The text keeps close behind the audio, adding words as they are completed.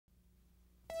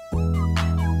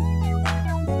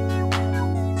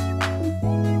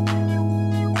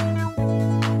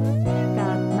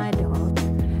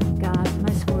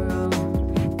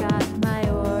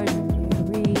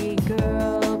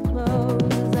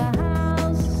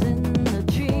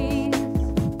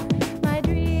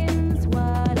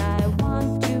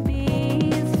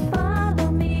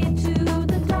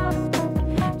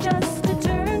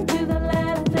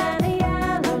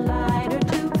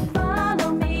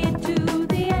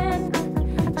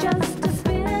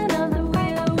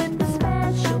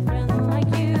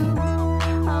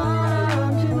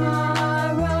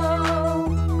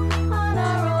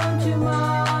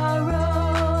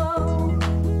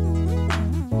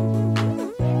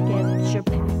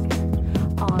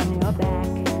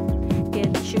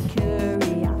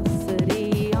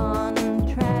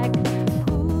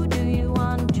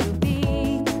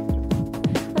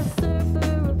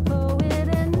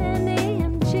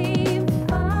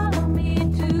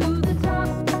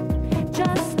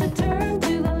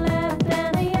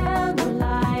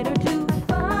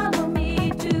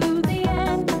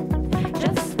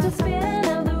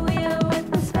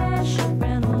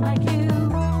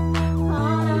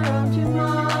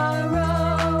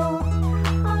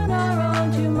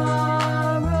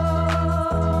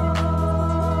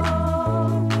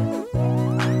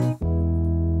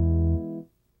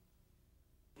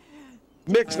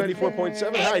Mix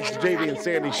 94.7. Hi, it's the JV and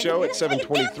Sandy show at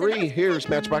 7:23. Here's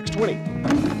Matchbox 20.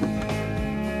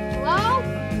 Hello?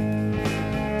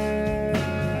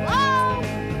 Hello?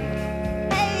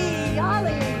 Hey,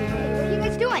 Ollie! What are you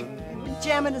guys doing? We're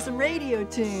jamming to some radio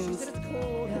tunes.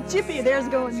 Chippy there's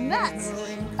going nuts.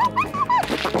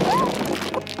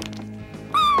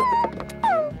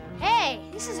 Hey,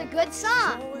 this is a good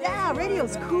song. Yeah,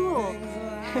 radio's cool.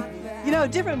 You know,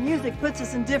 different music puts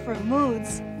us in different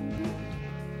moods.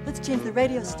 Let's change the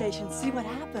radio station, see what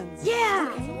happens.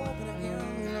 Yeah!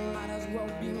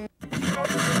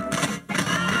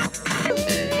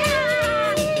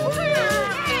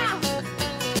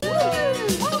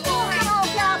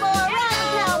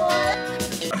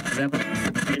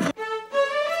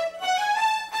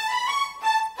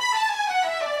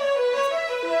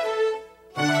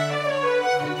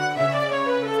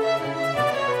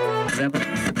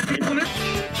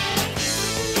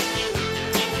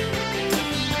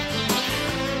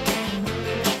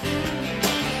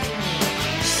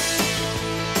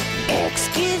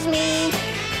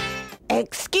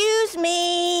 Excuse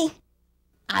me.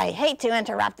 I hate to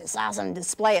interrupt this awesome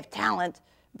display of talent,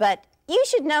 but you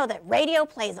should know that radio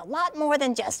plays a lot more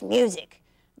than just music.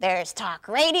 There's talk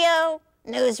radio,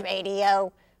 news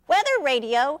radio, weather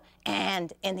radio,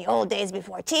 and in the old days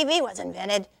before TV was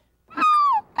invented,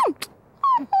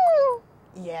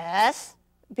 yes,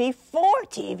 before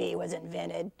TV was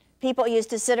invented, people used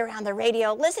to sit around the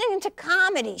radio listening to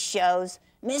comedy shows,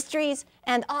 mysteries,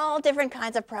 and all different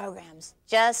kinds of programs,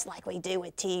 just like we do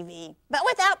with TV, but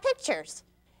without pictures.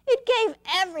 It gave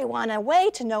everyone a way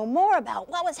to know more about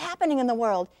what was happening in the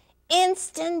world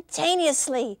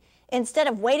instantaneously, instead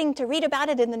of waiting to read about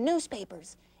it in the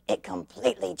newspapers. It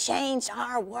completely changed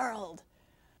our world.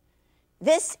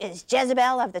 This is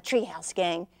Jezabel of the Treehouse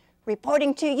Gang,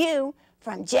 reporting to you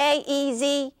from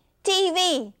JEZ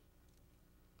TV.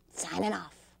 Signing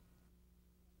off.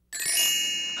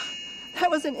 That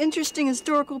was an interesting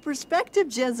historical perspective,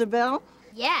 Jezabel.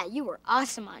 Yeah, you were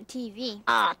awesome on TV.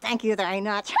 Oh, thank you very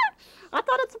much. I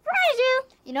thought it'd surprise you.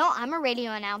 You know, I'm a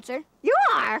radio announcer. You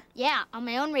are? Yeah, on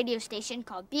my own radio station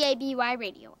called BABY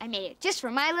Radio. I made it just for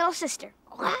my little sister.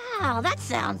 Wow, that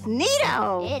sounds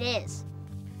neato. It is.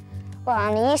 Well,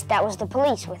 on the East, that was the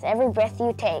Police with Every Breath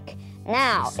You Take.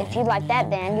 Now, if you like that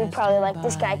band, you'd probably like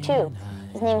this guy, too.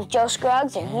 His name is Joe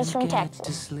Scruggs, and he's from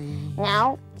Texas.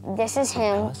 Now, this is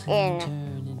him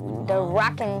in the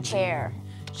rocking chair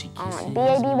on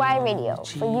BABY Radio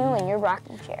for you in your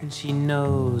rocking chair. And she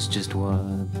knows just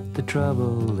what the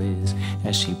trouble is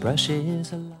as she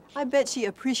brushes along. I bet she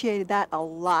appreciated that a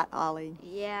lot, Ollie.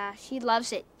 Yeah, she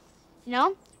loves it. You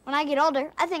know, when I get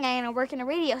older, I think I'm gonna work in a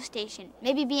radio station,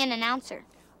 maybe be an announcer.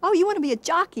 Oh, you want to be a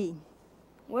jockey?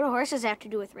 What do horses have to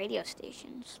do with radio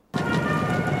stations?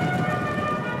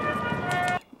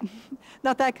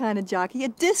 Not that kind of jockey, a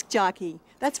disc jockey.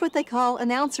 That's what they call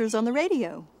announcers on the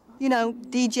radio. You know,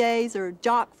 DJs or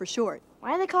jock for short.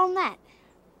 Why do they call them that?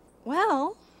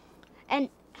 Well, And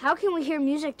how can we hear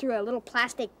music through a little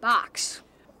plastic box?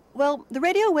 well, the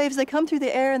radio waves, they come through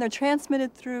the air and they're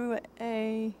transmitted through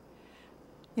a...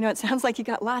 You know, it sounds like you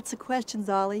got lots of questions,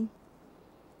 Ollie.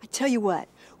 I tell you what,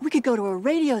 we could go to a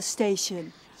radio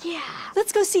station. Yeah.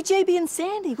 Let's go see JB and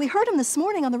Sandy. We heard them this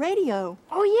morning on the radio.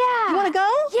 Oh, yeah. You want to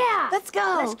go? Yeah. Let's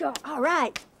go. Let's go. All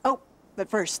right. Oh, but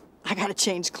first, I got to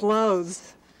change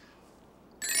clothes.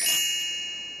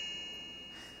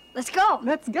 Let's go.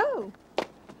 Let's go.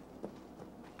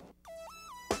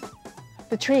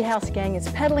 The Treehouse Gang is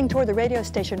pedaling toward the radio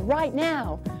station right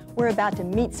now. We're about to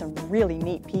meet some really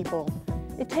neat people.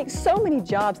 It takes so many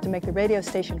jobs to make the radio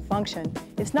station function.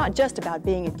 It's not just about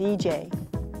being a DJ.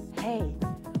 Hey,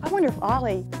 I wonder if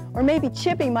Ollie or maybe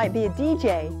Chippy might be a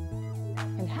DJ.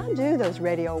 And how do those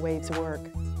radio waves work?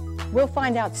 We'll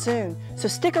find out soon, so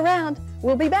stick around.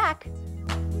 We'll be back.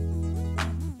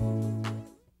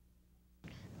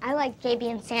 I like JB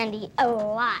and Sandy a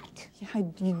lot. Yeah,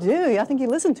 you do. I think you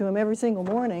listen to them every single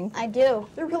morning. I do.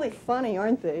 They're really funny,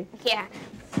 aren't they? Yeah.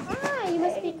 Hi, you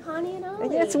must be Connie and Ali.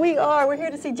 Yes, we are. We're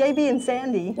here to see JB and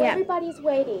Sandy. Yeah. Everybody's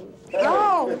waiting.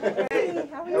 Oh, Hey,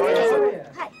 how are you?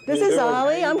 Hi. this is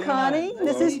Ollie. I'm Connie.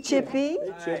 This is Chippy.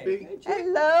 Hey, Chippy.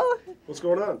 Hello. What's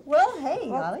going on? Well, hey,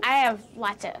 Ollie. I have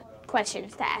lots of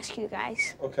questions to ask you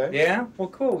guys. Okay. Yeah? Well,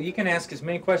 cool. You can ask as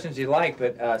many questions as you like,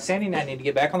 but Sandy and I need to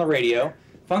get back on the radio.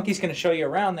 Funky's going to show you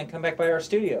around, then come back by our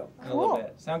studio in a little Cool.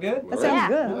 bit. Sound good? That sounds Yeah.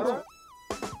 good.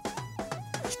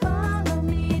 Follow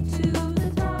me to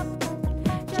the top,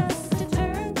 just to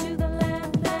turn to the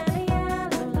left and a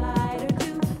yellow light or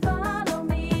two. Follow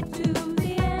me to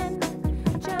the end,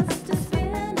 just a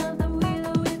spin of the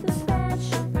wheel with a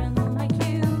special friend like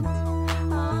you.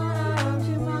 On our own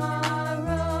to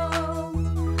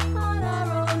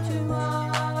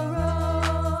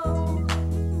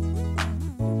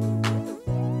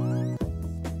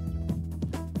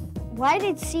Why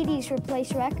did CDs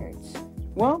replace records?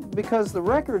 Well, because the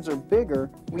records are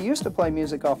bigger. We used to play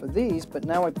music off of these, but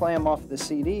now we play them off of the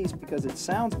CDs because it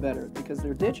sounds better, because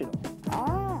they're digital.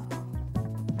 Oh.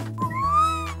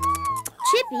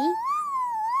 Chippy?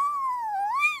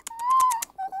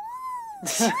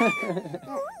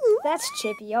 That's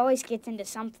Chippy. He always gets into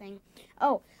something.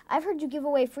 Oh, I've heard you give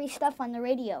away free stuff on the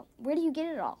radio. Where do you get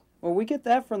it all? Well, we get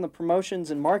that from the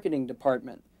promotions and marketing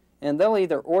department. And they'll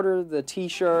either order the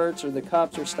T-shirts or the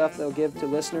cups or stuff they'll give to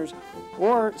listeners,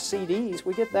 or CDs.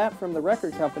 We get that from the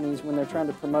record companies when they're trying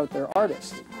to promote their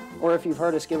artists. Or if you've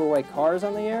heard us give away cars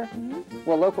on the air,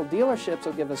 well, local dealerships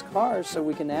will give us cars so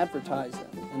we can advertise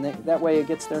them. And that way it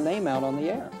gets their name out on the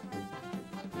air.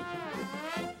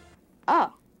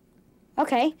 Oh,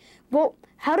 okay. Well,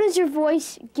 how does your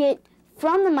voice get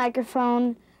from the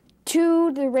microphone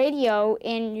to the radio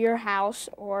in your house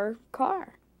or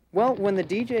car? Well, when the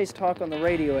DJs talk on the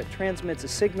radio, it transmits a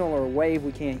signal or a wave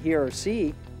we can't hear or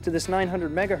see to this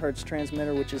 900 megahertz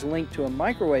transmitter, which is linked to a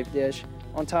microwave dish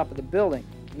on top of the building.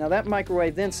 Now that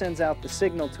microwave then sends out the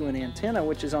signal to an antenna,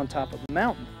 which is on top of a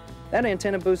mountain. That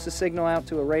antenna boosts the signal out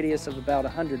to a radius of about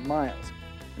 100 miles.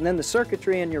 And then the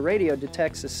circuitry in your radio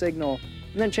detects the signal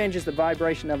and then changes the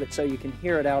vibration of it so you can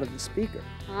hear it out of the speaker.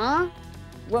 Huh?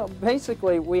 Well,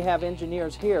 basically, we have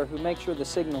engineers here who make sure the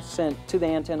signal's sent to the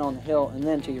antenna on the hill and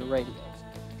then to your radios.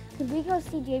 Could we go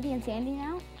see JB and Sandy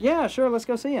now? Yeah, sure, let's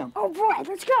go see them. Oh boy,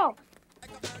 let's go!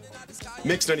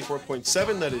 Mix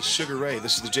 94.7, that is Sugar Ray.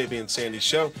 This is the JB and Sandy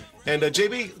show. And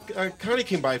JB, Connie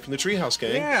came by from the Treehouse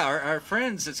Gang. Yeah, our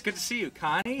friends. It's good to see you,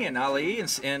 Connie and Ali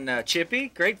and Chippy.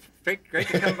 Great to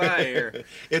come by here.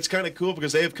 It's kind of cool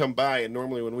because they have come by, and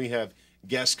normally when we have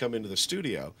guests come into the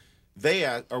studio,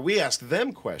 we ask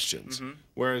them questions.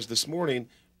 Whereas this morning,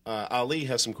 Ali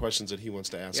has some questions that he wants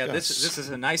to ask us. Yeah, this is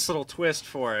a nice little twist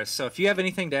for us. So if you have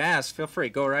anything to ask, feel free.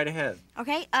 Go right ahead.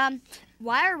 Okay,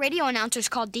 why are radio announcers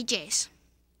called DJs?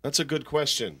 That's a good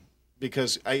question,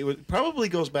 because it probably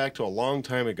goes back to a long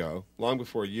time ago, long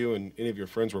before you and any of your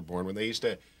friends were born, when they used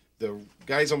to, the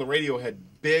guys on the radio had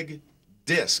big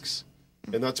discs,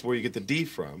 and that's where you get the D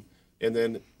from, and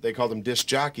then they called them disc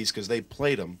jockeys because they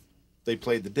played them. They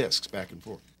played the discs back and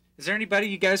forth. Is there anybody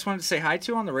you guys wanted to say hi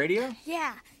to on the radio?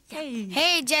 Yeah. Hey.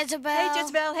 Hey, Jezabel. Hey,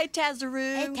 Jezabel. Hey,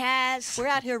 Tazaroo. Hey, Taz. We're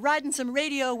out here riding some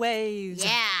radio waves.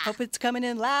 Yeah. Hope it's coming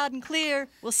in loud and clear.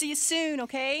 We'll see you soon,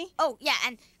 okay? Oh, yeah,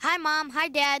 and hi, Mom. Hi,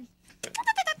 Dad.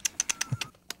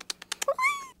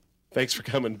 Thanks for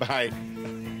coming by.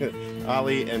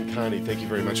 Ali and Connie, thank you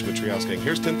very much for the Treehouse Gang.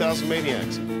 Here's 10,000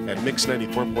 Maniacs at Mix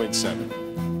 94.7.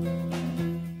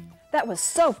 That was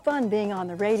so fun being on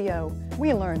the radio.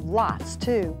 We learned lots,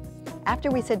 too.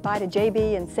 After we said bye to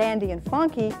JB and Sandy and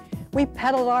Funky, we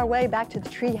pedaled our way back to the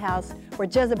treehouse where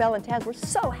Jezabel and Taz were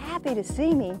so happy to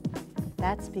see me.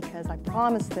 That's because I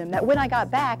promised them that when I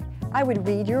got back, I would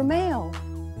read your mail.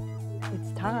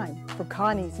 It's time for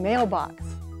Connie's mailbox.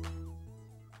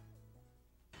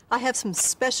 I have some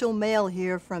special mail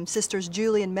here from sisters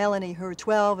Julie and Melanie, who are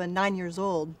 12 and 9 years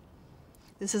old.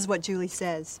 This is what Julie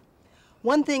says.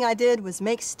 One thing I did was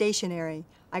make stationery.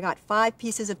 I got 5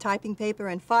 pieces of typing paper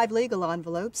and 5 legal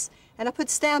envelopes, and I put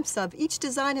stamps of each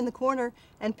design in the corner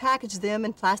and packaged them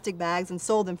in plastic bags and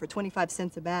sold them for 25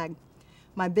 cents a bag.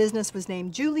 My business was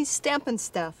named Julie's Stampin'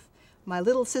 Stuff. My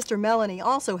little sister Melanie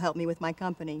also helped me with my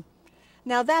company.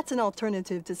 Now that's an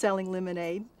alternative to selling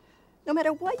lemonade. No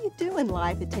matter what you do in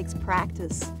life, it takes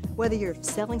practice. Whether you're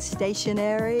selling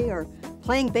stationery or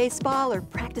playing baseball or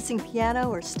practicing piano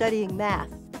or studying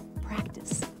math.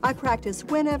 Practice. I practice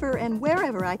whenever and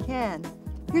wherever I can.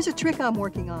 Here's a trick I'm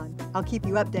working on. I'll keep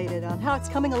you updated on how it's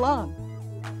coming along.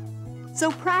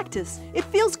 So practice. It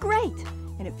feels great.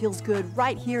 And it feels good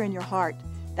right here in your heart.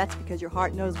 That's because your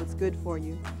heart knows what's good for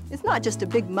you. It's not just a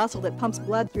big muscle that pumps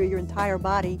blood through your entire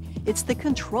body. It's the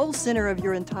control center of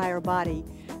your entire body.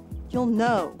 You'll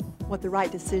know what the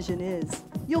right decision is.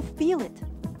 You'll feel it.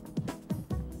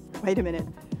 Wait a minute.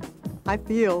 I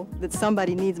feel that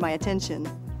somebody needs my attention.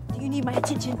 Do you need my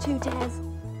attention too, Taz?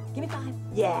 Give me 5.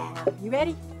 Yeah. You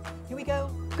ready? Here we go.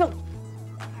 Go.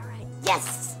 All right.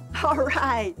 Yes. All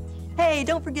right. Hey,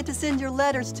 don't forget to send your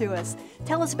letters to us.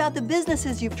 Tell us about the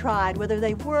businesses you've tried, whether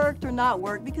they worked or not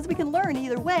worked, because we can learn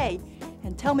either way.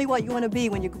 And tell me what you want to be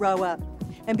when you grow up.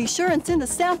 And be sure and send a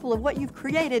sample of what you've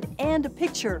created and a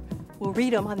picture. We'll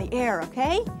read them on the air,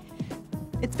 okay?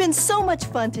 It's been so much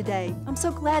fun today. I'm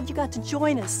so glad you got to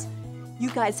join us.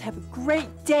 You guys have a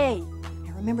great day.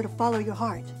 And remember to follow your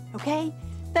heart, okay?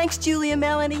 Thanks, Julie and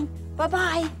Melanie.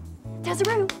 Bye-bye.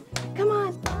 Tazaroo.